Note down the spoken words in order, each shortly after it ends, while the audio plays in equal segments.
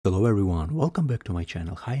Hello everyone, welcome back to my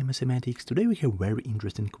channel. Hi Mathematics. Today we have very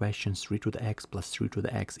interesting questions. 3 to the x plus 3 to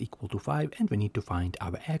the x equal to 5, and we need to find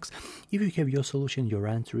our x. If you have your solution, your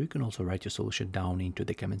answer, you can also write your solution down into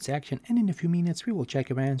the comment section, and in a few minutes we will check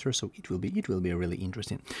our answer, so it will be really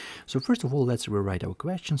interesting. So first of all, let's rewrite our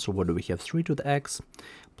question. So what do we have? 3 to the x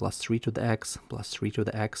plus 3 to the x plus 3 to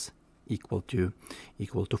the x equal to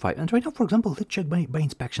 5. And right now, for example, let's check by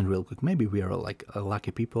inspection real quick. Maybe we are like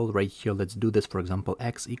lucky people right here. Let's do this. For example,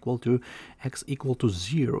 x equal to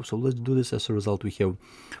 0. So let's do this. As a result, we have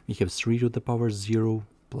 3 to the power 0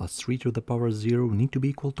 plus 3 to the power 0 need to be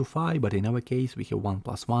equal to 5, but in our case we have 1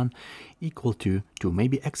 plus 1 equal to 2.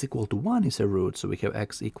 Maybe x equal to 1 is a root, so we have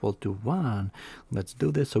x equal to 1. Let's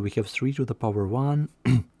do this. So we have 3 to the power 1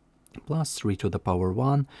 plus 3 to the power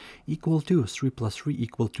 1 equal to 3 plus 3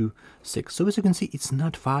 equal to 6. So as you can see, it's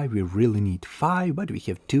not 5, we really need 5, but we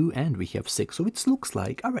have 2 and we have 6. So it looks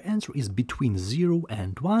like our answer is between 0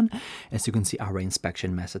 and 1. As you can see, our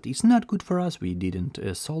inspection method is not good for us. We didn't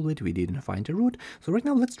solve it, we didn't find a root. So right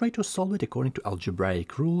now let's try to solve it according to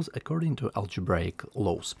algebraic rules, according to algebraic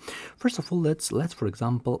laws. First of all, let's for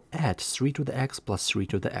example add 3 to the x plus 3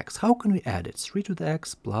 to the x. How can we add it? 3 to the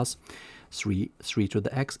x plus 3 to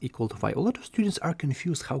the x equal to 5. A lot of students are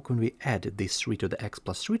confused how can we add this 3 to the x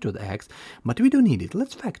plus 3 to the x, but we don't need it.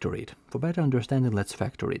 Let's factor it. For better understanding, let's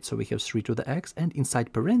factor it. So we have 3 to the x, and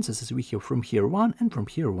inside parentheses we have from here 1 and from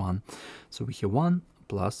here 1. So we have 1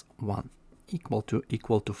 plus 1 equal to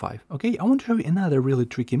 5. Okay, I want to show you another really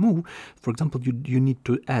tricky move. For example, you need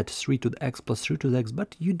to add 3 to the x plus 3 to the x,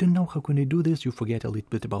 but you don't know how can you do this. You forget a little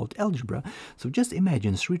bit about algebra. So just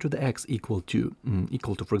imagine 3 to the x equal to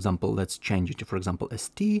for example, let's change it to, for example, as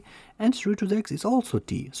t, and 3 to the x is also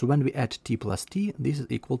t. So when we add t plus t, this is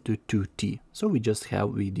equal to 2t. So we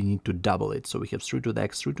need to double it. So we have 3 to the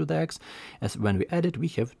x, as when we add it, we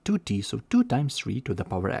have 2t, so 2 times 3 to the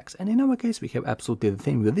power x. And in our case, we have absolutely the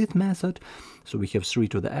same with this method. So we have 3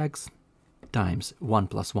 to the x times 1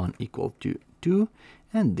 plus 1 equal to 2,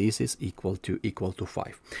 and this is equal to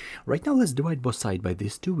 5. Right now, let's divide both sides by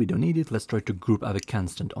this 2. We don't need it. Let's try to group our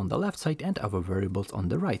constant on the left side and our variables on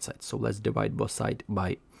the right side. So let's divide both sides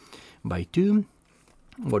by 2.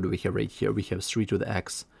 What do we have right here? We have 3 to the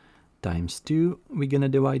x times 2. We're gonna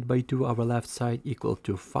divide by 2 our left side equal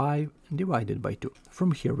to 5 divided by 2.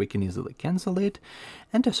 From here we can easily cancel it,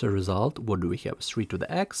 and as a result, what do we have? 3 to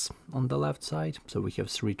the x on the left side. So we have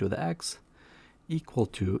 3 to the x equal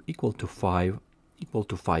to 5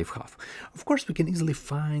 half. Of course, we can easily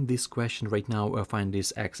find this question right now, find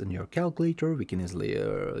this x in your calculator. We can easily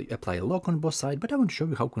apply a log on both sides, but I want to show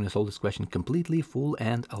you how can you solve this question completely, full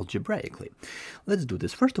and algebraically. Let's do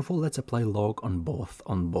this. First of all, let's apply log on both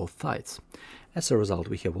sides. As a result,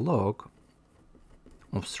 we have log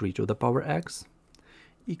of 3 to the power x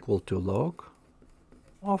equal to log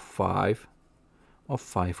of 5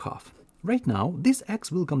 half. Right now, this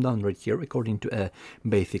x will come down right here according to a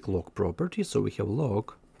basic log property. So we have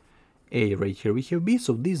log a right here, we have b.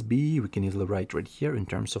 So this b we can easily write right here in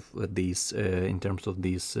terms of this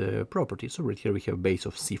property. So right here we have base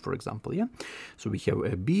of c, for example. Yeah. So we have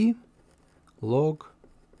a b log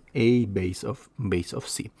a base of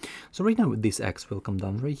c. So right now this x will come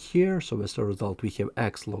down right here. So as a result, we have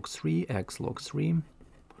x log 3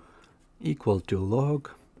 equal to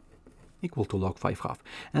log 5 half.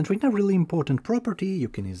 And right now, really important property, you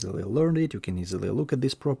can easily learn it, you can easily look at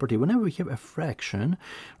this property. Whenever we have a fraction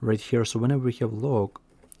right here, so whenever we have log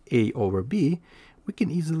a over b, we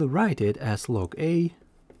can easily write it as log a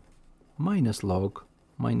minus log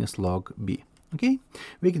b. Okay,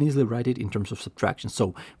 we can easily write it in terms of subtraction.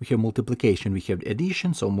 So we have multiplication, we have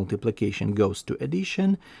addition, so multiplication goes to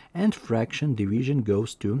addition, and fraction, division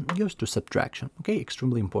goes to subtraction. Okay,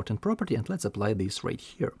 extremely important property, and let's apply this right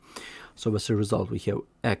here. So as a result, we have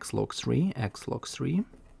x log 3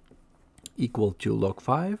 equal to log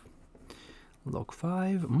 5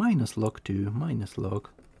 minus log 2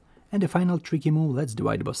 and the final tricky move, let's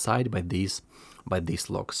divide both sides by this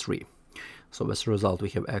log 3. So as a result,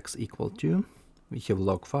 we have x equal to, we have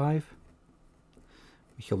log 5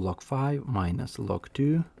 minus log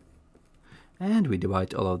 2, and we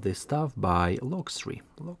divide all of this stuff by log 3.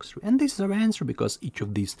 And this is our answer because each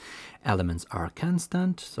of these elements are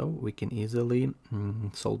constant, so we can easily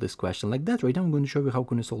solve this question like that. Right now I'm going to show you how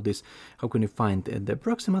can you solve this, how can you find the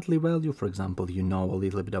approximately value. For example, you know a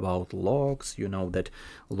little bit about logs. You know that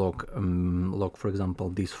log for example,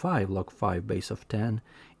 this 5, log 5 base of 10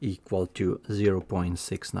 equal to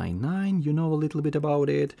 0.699. You know a little bit about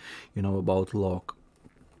it. You know about log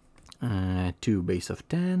 2 base of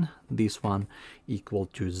 10, this one equal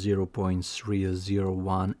to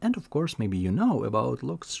 0.301, and of course maybe you know about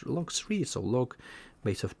log 3, so log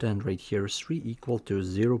base of 10 right here is 3 equal to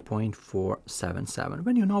 0.477.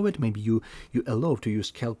 When you know it, maybe you allow to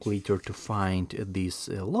use calculator to find this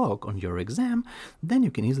log on your exam, then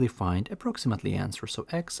you can easily find approximately answer. So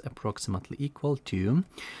x approximately equal to,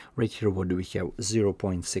 right here what do we have,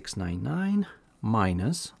 0.699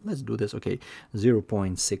 minus, let's do this, okay,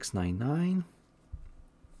 0.699,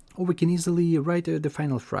 or we can easily write the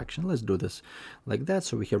final fraction. Let's do this like that.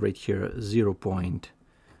 So we have right here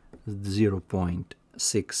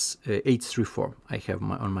 0.6834. I have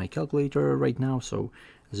on my calculator right now, so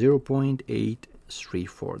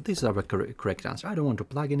 0.834. This is our correct answer. I don't want to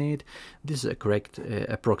plug in it. This is a correct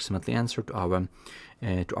approximately answer to our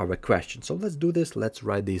question. So let's do this. Let's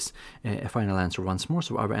write this final answer once more.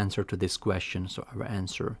 So our answer to this question. So our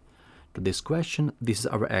answer to this question. This is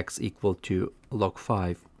our x equal to log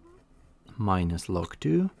 5 minus log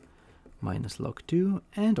 2,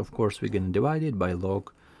 and of course we're going to divide it by log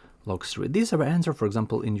 3. This is our answer. For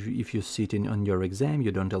example, if you sit on your exam,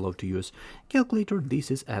 you don't allow to use calculator, this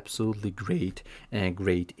is absolutely great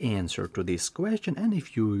answer to this question. And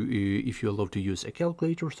if you allow to use a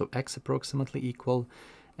calculator, so x approximately equal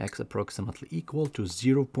to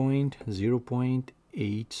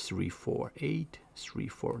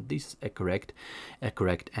 0.834. This is a correct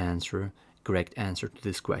answer to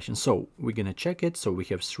this question. So we're gonna check it. So we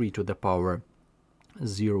have 3 to the power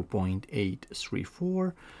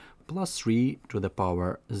 0.834 plus 3 to the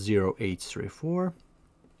power 0.834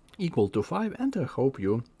 equal to 5, and I hope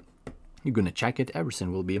you're gonna check it.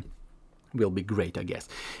 Everything will be great, I guess.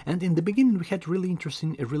 And in the beginning we had a really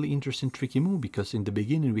interesting tricky move, because in the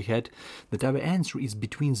beginning we had that our answer is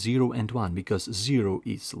between 0 and 1, because 0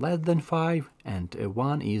 is less than 5 and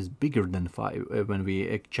 1 is bigger than 5. When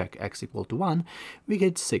we check x equal to 1, we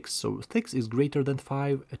get 6. So 6 is greater than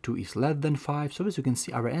 5, 2 is less than 5. So as you can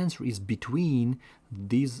see, our answer is between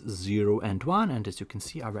these 0 and 1, and as you can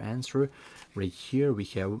see, our answer right here we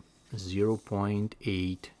have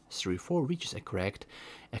 0.834, which is a correct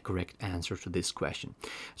answer to this question.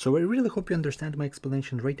 So I really hope you understand my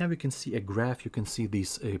explanation. Right now you can see a graph, you can see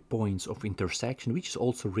these points of intersection, which is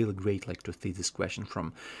also really great, like to see this question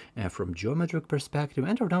from geometric perspective.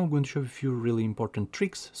 And right now I'm going to show you a few really important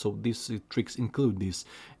tricks. So these tricks include this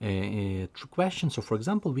question. So for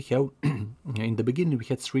example, we have in the beginning we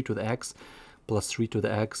had 3 to the x plus 3 to the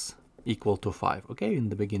x equal to 5. Okay, in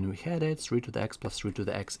the beginning we had it 3 to the x plus 3 to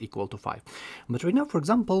the x equal to 5. But right now, for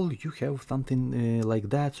example, you have something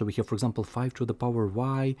like that. So we have, for example, 5 to the power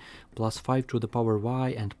y plus 5 to the power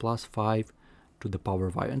y and plus 5 to the power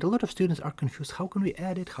y, and a lot of students are confused. How can we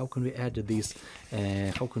add it? How can we add this?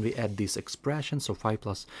 How can we add this expression? So 5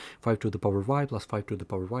 plus 5 to the power y plus 5 to the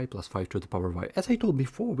power y plus 5 to the power y. As I told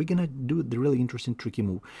before, we're gonna do the really interesting tricky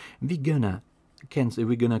move. We're gonna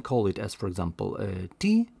call it as, for example,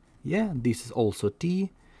 t. Yeah, this is also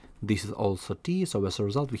t, this is also t, so as a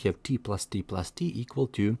result we have t plus t plus t equal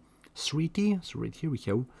to 3t. So right here we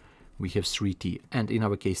have 3t, and in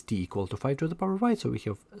our case t equal to 5 to the power y, so we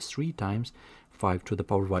have 3 times 5 to the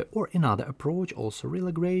power y. Or another approach, also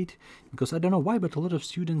really great, because I don't know why, but a lot of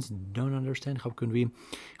students don't understand how can we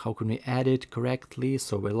add it correctly.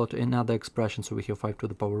 So a lot another expression, so we have 5 to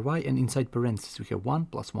the power y, and inside parentheses we have 1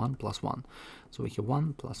 plus 1 plus 1. So we have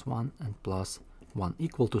 1 plus 1 and plus 1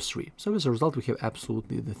 equal to 3. So as a result we have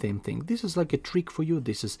absolutely the same thing. This is like a trick for you.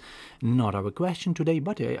 This is not our question today,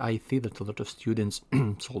 but I see that a lot of students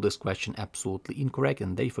solve this question absolutely incorrect,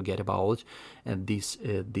 and they forget about this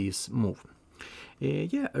move.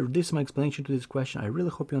 Yeah, this is my explanation to this question. I really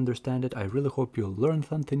hope you understand it. I really hope you learned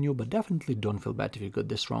something new, but definitely don't feel bad if you got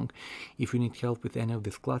this wrong. If you need help with any of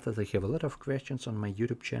these classes, I have a lot of questions on my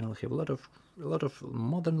YouTube channel. I have a lot of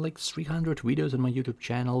more than like 300 videos on my YouTube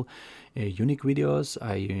channel, unique videos.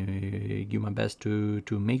 I give my best to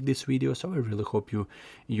make this video, so I really hope you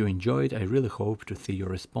enjoyed. I really hope to see your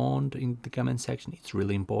response in the comment section. It's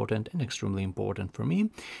really important and extremely important for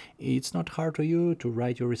me. It's not hard for you to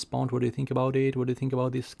write your response. What do you think about it? What do you think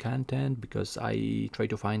about this content? Because I try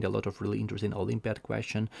to find a lot of really interesting Olympiad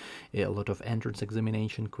question, a lot of entrance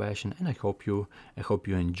examination question, and I hope you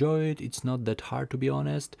enjoy it. It's not that hard, to be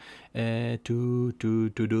honest, to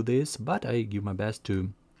do this, but I give my best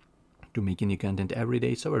to make new content every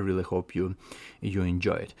day, so I really hope you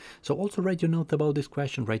enjoy it. So also write your note about this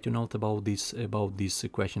question, write your note about this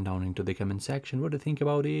question down into the comment section. What do you think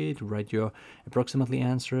about it? Write your approximately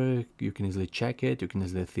answer. You can easily check it. You can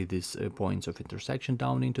easily see these points of intersection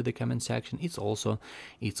down into the comment section. It's also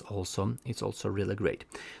really great.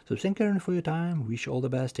 So thank you for your time. Wish you all the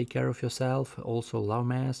best. Take care of yourself. Also love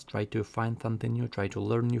math. Try to find something new. Try to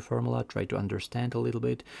learn new formula. Try to understand a little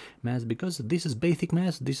bit math, because this is basic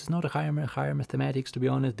math. This is not a high higher mathematics, to be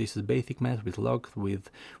honest. This is basic math with logs, with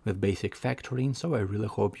basic factoring. So I really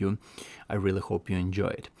hope you enjoy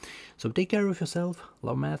it. So take care of yourself,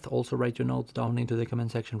 love math. Also write your notes down into the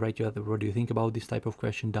comment section, what do you think about this type of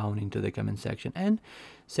question down into the comment section. And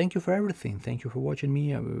thank you for everything. Thank you for watching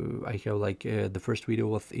me. I have like the first video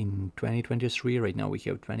was in 2023, right now we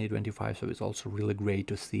have 2025, so it's also really great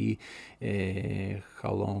to see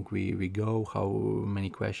how long we go, how many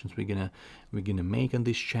questions we're gonna make on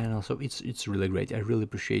this channel. So it's really great. I really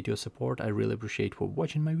appreciate your support. I really appreciate for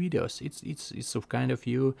watching my videos. It's so kind of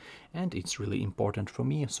you, and it's really important for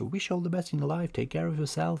me. So wish you all the best in your life, take care of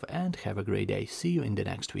yourself, and have a great day. See you in the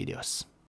next videos.